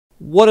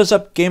What is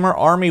up, Gamer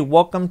Army?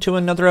 Welcome to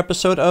another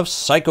episode of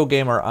Psycho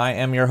Gamer. I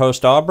am your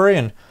host, Aubrey,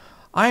 and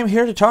I am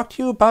here to talk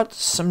to you about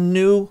some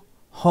new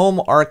home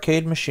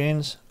arcade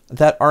machines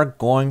that are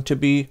going to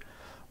be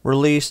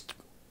released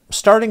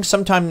starting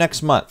sometime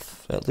next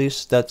month. At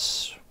least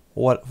that's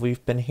what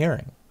we've been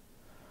hearing.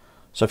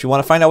 So if you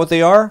want to find out what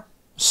they are,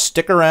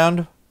 stick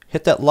around,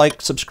 hit that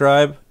like,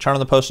 subscribe, turn on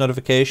the post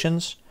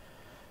notifications,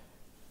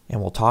 and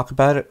we'll talk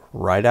about it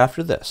right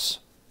after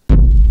this.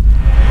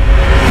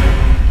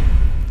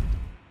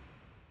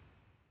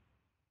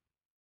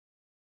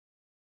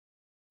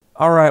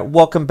 Alright,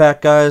 welcome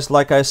back, guys.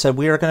 Like I said,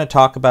 we are going to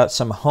talk about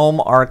some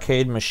home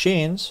arcade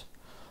machines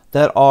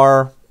that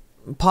are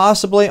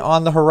possibly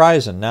on the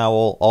horizon. Now,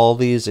 will all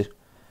these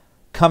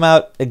come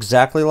out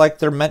exactly like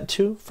they're meant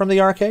to from the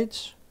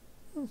arcades?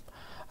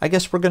 I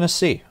guess we're going to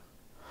see.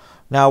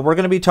 Now, we're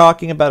going to be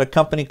talking about a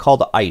company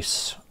called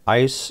ICE.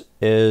 ICE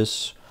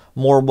is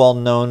more well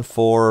known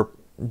for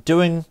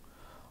doing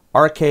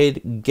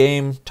arcade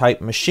game type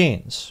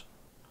machines,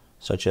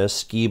 such as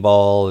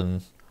skeeball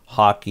and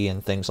hockey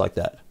and things like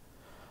that.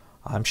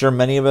 I'm sure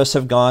many of us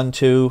have gone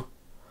to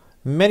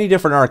many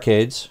different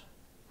arcades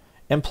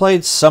and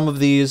played some of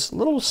these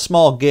little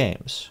small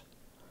games.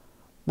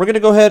 We're going to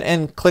go ahead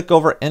and click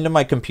over into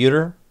my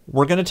computer.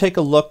 We're going to take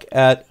a look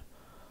at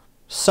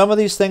some of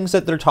these things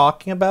that they're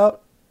talking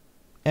about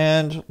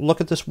and look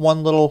at this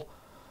one little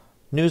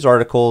news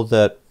article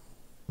that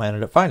I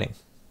ended up finding.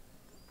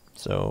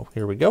 So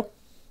here we go.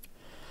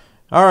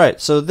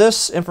 Alright, so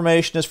this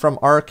information is from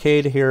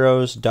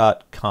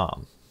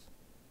arcadeheroes.com.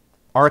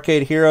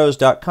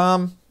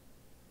 Arcadeheroes.com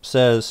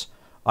says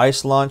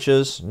ICE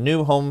launches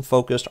new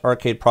home-focused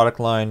arcade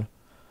product line,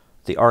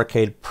 the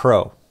Arcade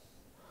Pro.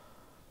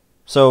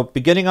 So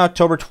beginning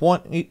October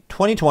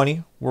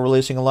 2020, we're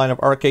releasing a line of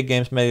arcade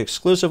games made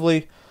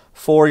exclusively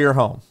for your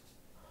home.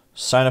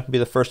 Sign up and be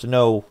the first to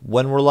know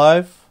when we're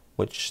live,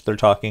 which they're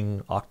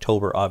talking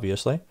October,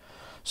 obviously,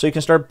 so you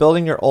can start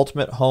building your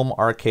ultimate home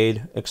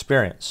arcade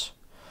experience.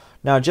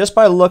 Now, just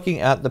by looking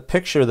at the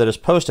picture that is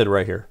posted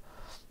right here,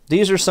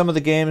 these are some of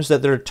the games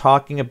that they're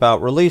talking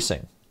about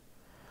releasing.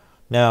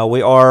 Now,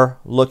 we are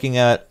looking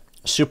at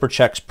Super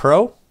Chex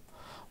Pro,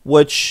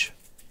 which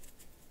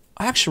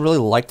I actually really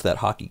liked that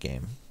hockey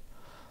game.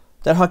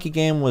 That hockey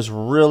game was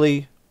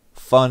really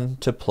fun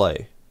to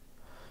play.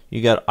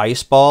 You got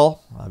Ice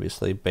Ball,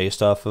 obviously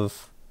based off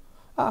of...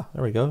 there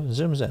we go,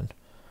 zooms in.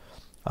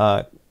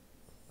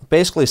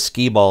 Basically,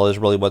 Skeeball is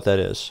really what that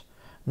is.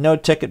 No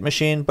ticket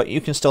machine, but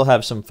you can still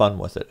have some fun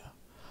with it.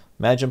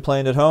 Imagine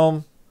playing at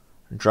home.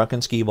 Drunken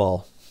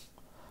Skeeball.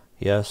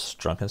 Yes,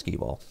 Drunken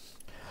Skeeball.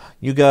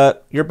 You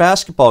got your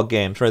basketball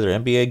games right there.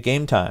 NBA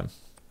Game Time.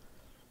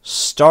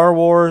 Star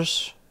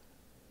Wars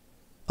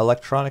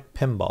Electronic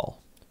Pinball.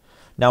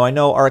 Now, I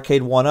know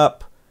Arcade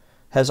 1-Up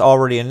has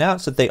already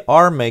announced that they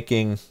are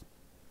making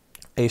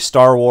a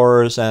Star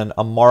Wars and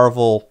a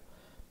Marvel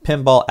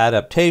pinball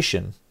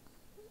adaptation.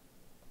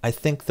 I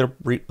think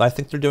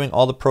they're doing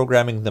all the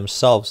programming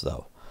themselves,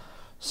 though.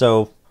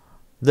 So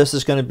this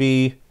is going to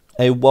be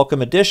a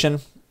welcome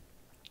addition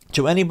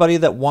to anybody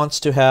that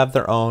wants to have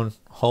their own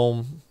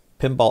home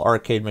pinball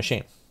arcade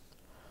machine.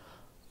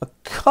 A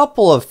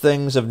couple of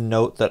things of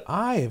note that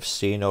I have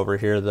seen over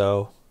here,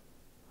 though.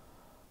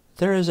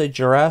 There is a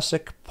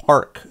Jurassic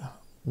Park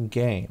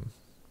game.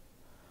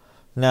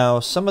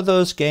 Now, some of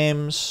those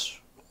games,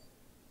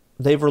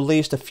 they've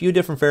released a few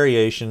different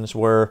variations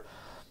where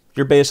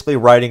you're basically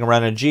riding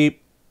around a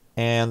Jeep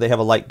and they have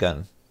a light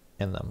gun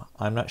in them.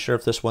 I'm not sure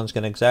if this one's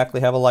going to exactly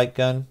have a light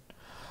gun.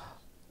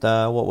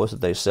 What was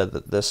it they said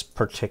that this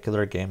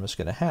particular game is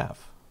going to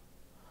have?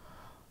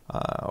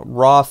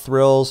 Raw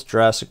Thrills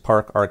Jurassic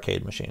Park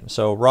Arcade Machine.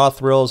 So Raw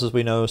Thrills, as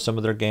we know, some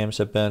of their games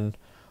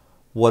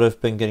would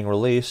have been getting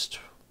released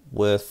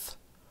with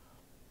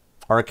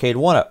Arcade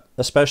 1-Up,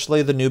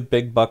 especially the new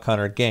Big Buck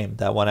Hunter game.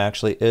 That one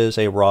actually is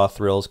a Raw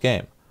Thrills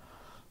game.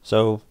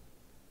 So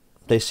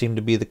they seem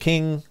to be the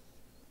king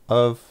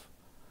of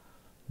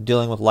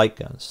dealing with light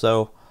guns.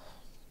 So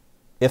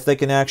if they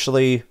can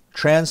actually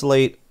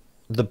translate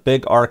the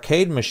big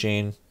arcade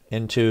machine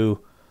into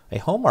a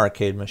home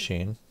arcade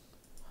machine,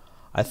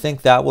 I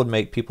think that would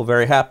make people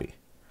very happy.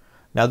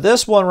 Now,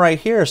 this one right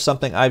here is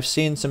something I've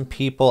seen some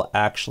people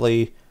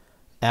actually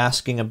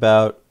asking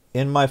about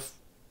in my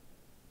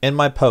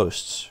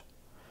posts,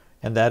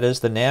 and that is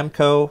the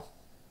Namco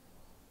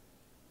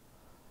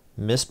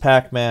Miss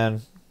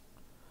Pac-Man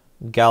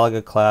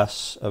Galaga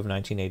class of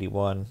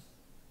 1981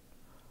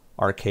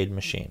 arcade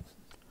machine.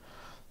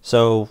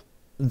 So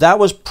that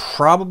was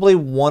probably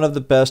one of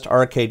the best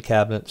arcade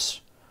cabinets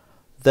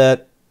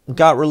that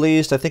got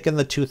released, I think, in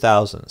the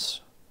 2000s.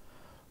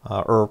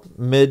 Or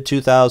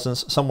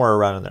mid-2000s, somewhere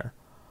around in there.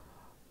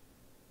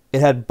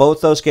 It had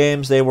both those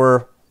games. It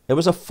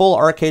was a full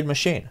arcade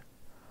machine.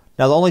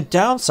 Now, the only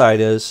downside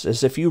is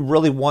if you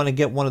really want to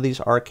get one of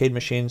these arcade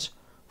machines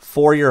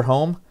for your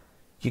home,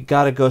 you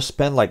got to go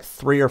spend like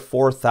 $3,000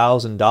 or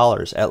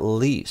 $4,000 at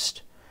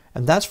least.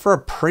 And that's for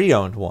a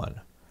pre-owned one.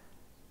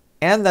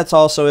 And that's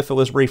also if it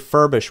was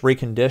refurbished,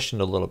 reconditioned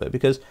a little bit.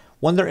 Because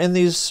when they're in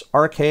these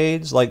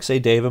arcades, like say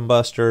Dave and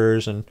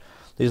Buster's and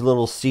these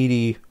little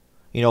seedy,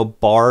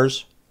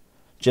 bars,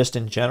 just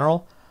in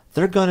general,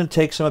 they're going to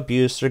take some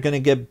abuse. They're going to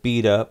get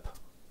beat up.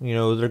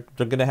 They're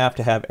going to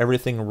have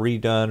everything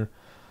redone,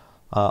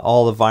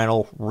 all the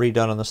vinyl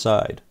redone on the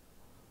side.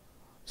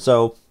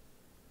 So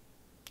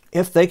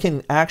if they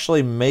can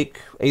actually make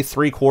a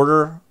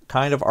 3/4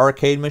 kind of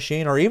arcade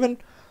machine, or even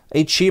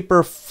a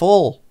cheaper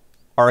full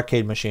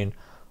arcade machine,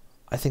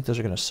 I think those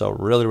are going to sell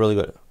really, really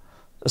good.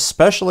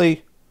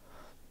 Especially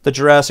the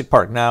Jurassic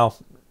Park. Now,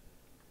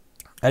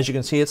 as you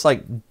can see, it's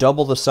like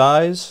double the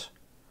size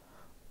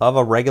of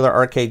a regular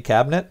arcade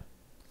cabinet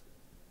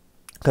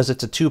because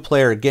it's a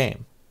 2-player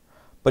game.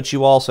 But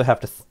you also have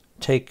to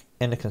take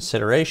into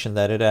consideration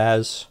that it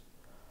has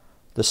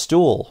the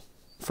stool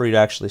for you to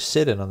actually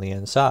sit in on the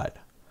inside.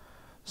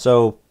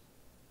 So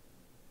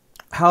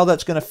how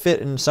that's going to fit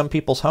in some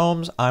people's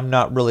homes, I'm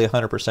not really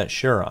 100%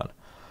 sure on.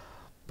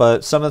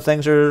 But some of the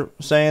things are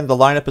saying the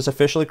lineup is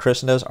officially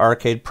christened as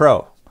Arcade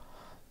Pro.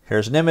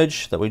 Here's an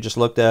image that we just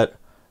looked at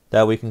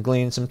that we can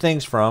glean some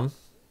things from.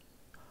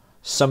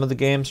 Some of the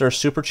games are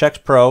Super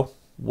Chex Pro,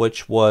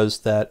 which was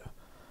that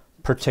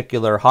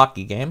particular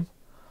hockey game.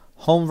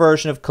 Home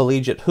version of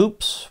Collegiate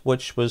Hoops,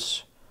 which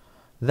was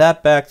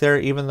that back there,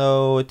 even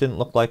though it didn't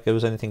look like it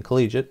was anything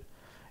collegiate.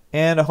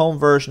 And a home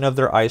version of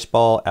their Ice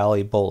Ball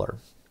Alley Bowler,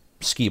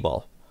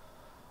 Skeeball.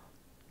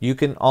 You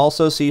can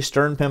also see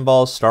Stern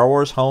Pinball's Star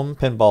Wars Home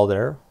Pinball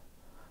there,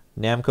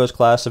 Namco's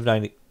Class of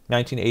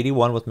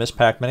 1981 with Miss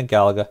Pac-Man and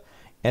Galaga,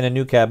 and a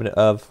new cabinet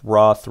of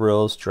Raw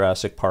Thrills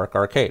Jurassic Park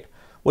Arcade,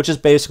 which is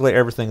basically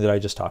everything that I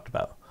just talked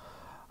about.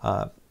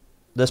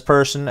 This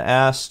person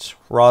asked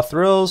Raw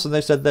Thrills, and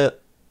they said that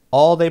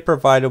all they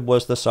provided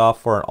was the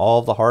software, and all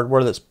of the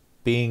hardware that's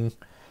being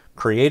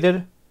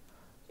created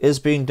is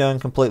being done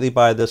completely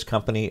by this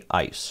company,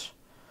 ICE.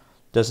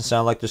 Doesn't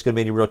sound like there's going to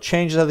be any real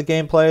changes of the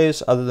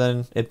gameplays other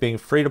than it being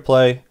free to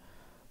play,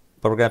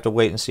 but we're going to have to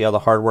wait and see how the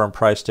hardware and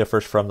price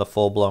differs from the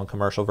full-blown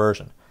commercial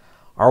version.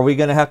 Are we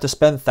going to have to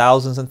spend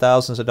thousands and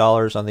thousands of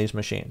dollars on these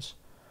machines?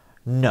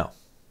 No.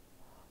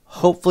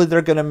 Hopefully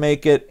they're going to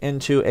make it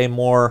into a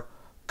more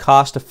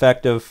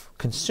cost-effective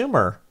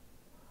consumer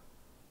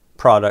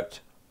product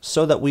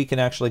so that we can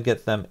actually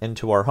get them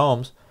into our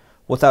homes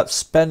without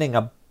spending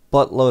a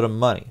buttload of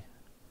money.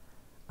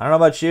 I don't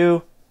know about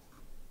you.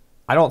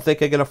 I don't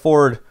think I can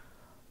afford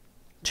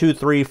 $2,000,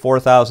 $3,000,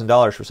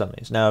 $4,000 for some of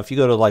these. Now, if you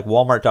go to like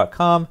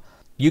Walmart.com,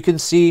 you can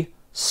see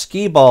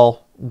skeeball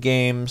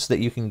games that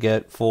you can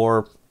get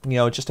for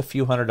just a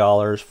few $100s,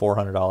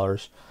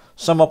 $400,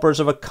 some upwards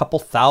of a couple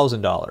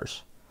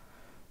 $1,000s.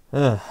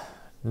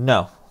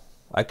 No,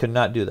 I could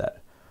not do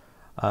that.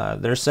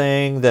 They're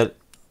saying that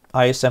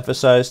ICE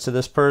emphasized to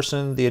this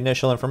person the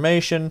initial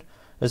information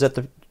is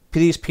that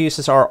these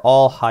pieces are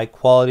all high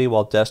quality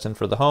while destined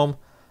for the home.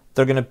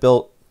 They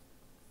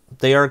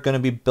are going to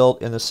be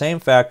built in the same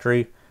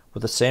factory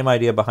with the same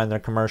idea behind their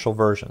commercial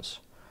versions.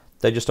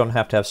 They just don't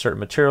have to have certain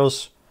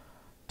materials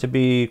to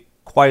be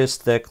quite as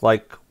thick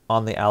like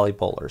on the Alley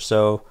Bowler.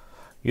 So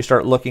you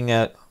start looking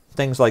at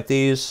things like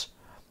these,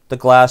 the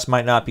glass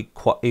might not be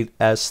quite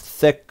as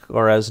thick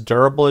or as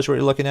durable as what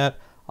you're looking at.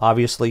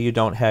 Obviously you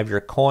don't have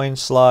your coin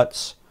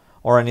slots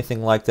or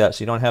anything like that,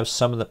 so you don't have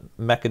some of the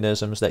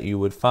mechanisms that you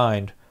would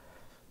find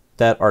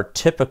that are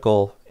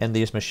typical in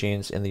these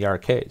machines in the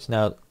arcades.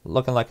 Now,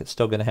 looking like it's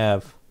still going to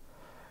have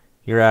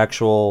your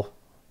actual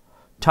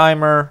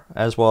timer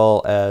as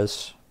well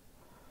as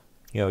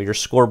your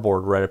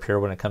scoreboard right up here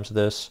when it comes to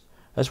this,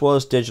 as well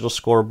as digital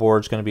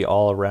scoreboards going to be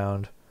all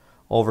around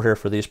over here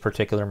for these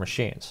particular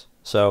machines.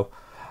 So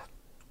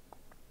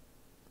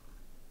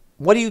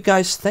what do you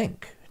guys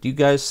think? Do you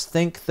guys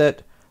think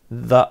that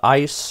the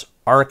ICE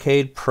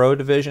Arcade Pro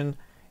division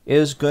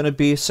is going to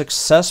be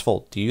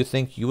successful? Do you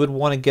think you would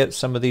want to get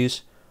some of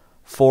these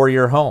for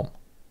your home?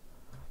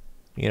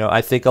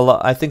 I think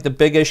the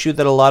big issue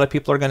that a lot of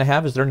people are going to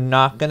have is they're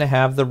not going to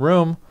have the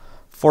room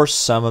for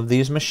some of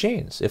these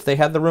machines. If they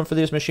had the room for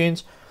these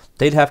machines,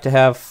 they'd have to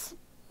have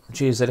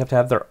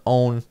their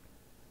own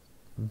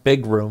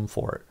big room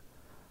for it.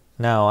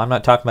 Now, I'm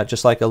not talking about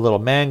just like a little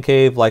man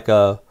cave, like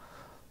a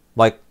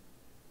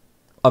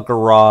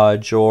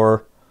garage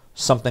or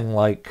something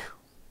like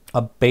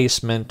a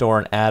basement or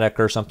an attic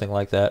or something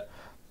like that.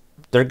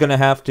 They're going to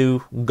have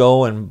to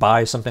go and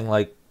buy something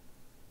like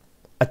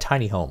a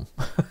tiny home.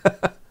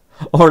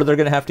 Or they're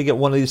going to have to get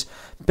one of these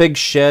big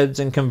sheds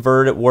and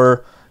convert it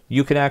where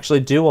you can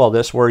actually do all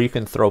this, where you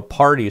can throw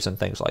parties and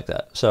things like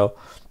that. So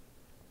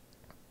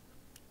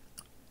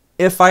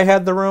if I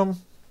had the room,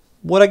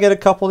 would I get a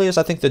couple of these?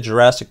 I think the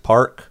Jurassic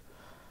Park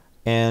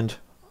and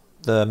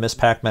the Miss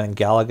Pac-Man and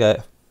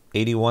Galaga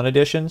 81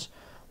 editions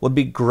would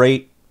be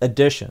great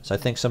additions. I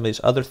think some of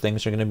these other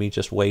things are going to be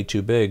just way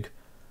too big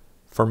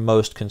for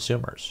most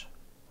consumers.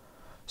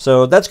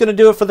 So that's going to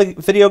do it for the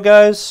video,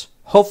 guys.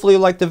 Hopefully you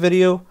liked the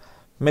video.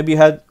 Maybe you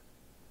had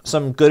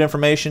some good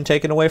information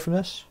taken away from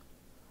this.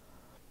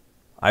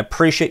 I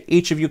appreciate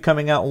each of you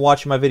coming out and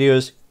watching my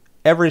videos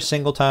every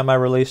single time I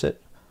release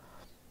it.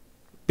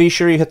 Be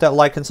sure you hit that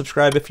like and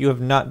subscribe if you have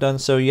not done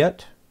so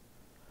yet.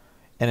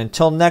 And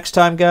until next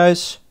time,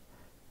 guys,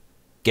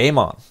 game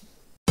on.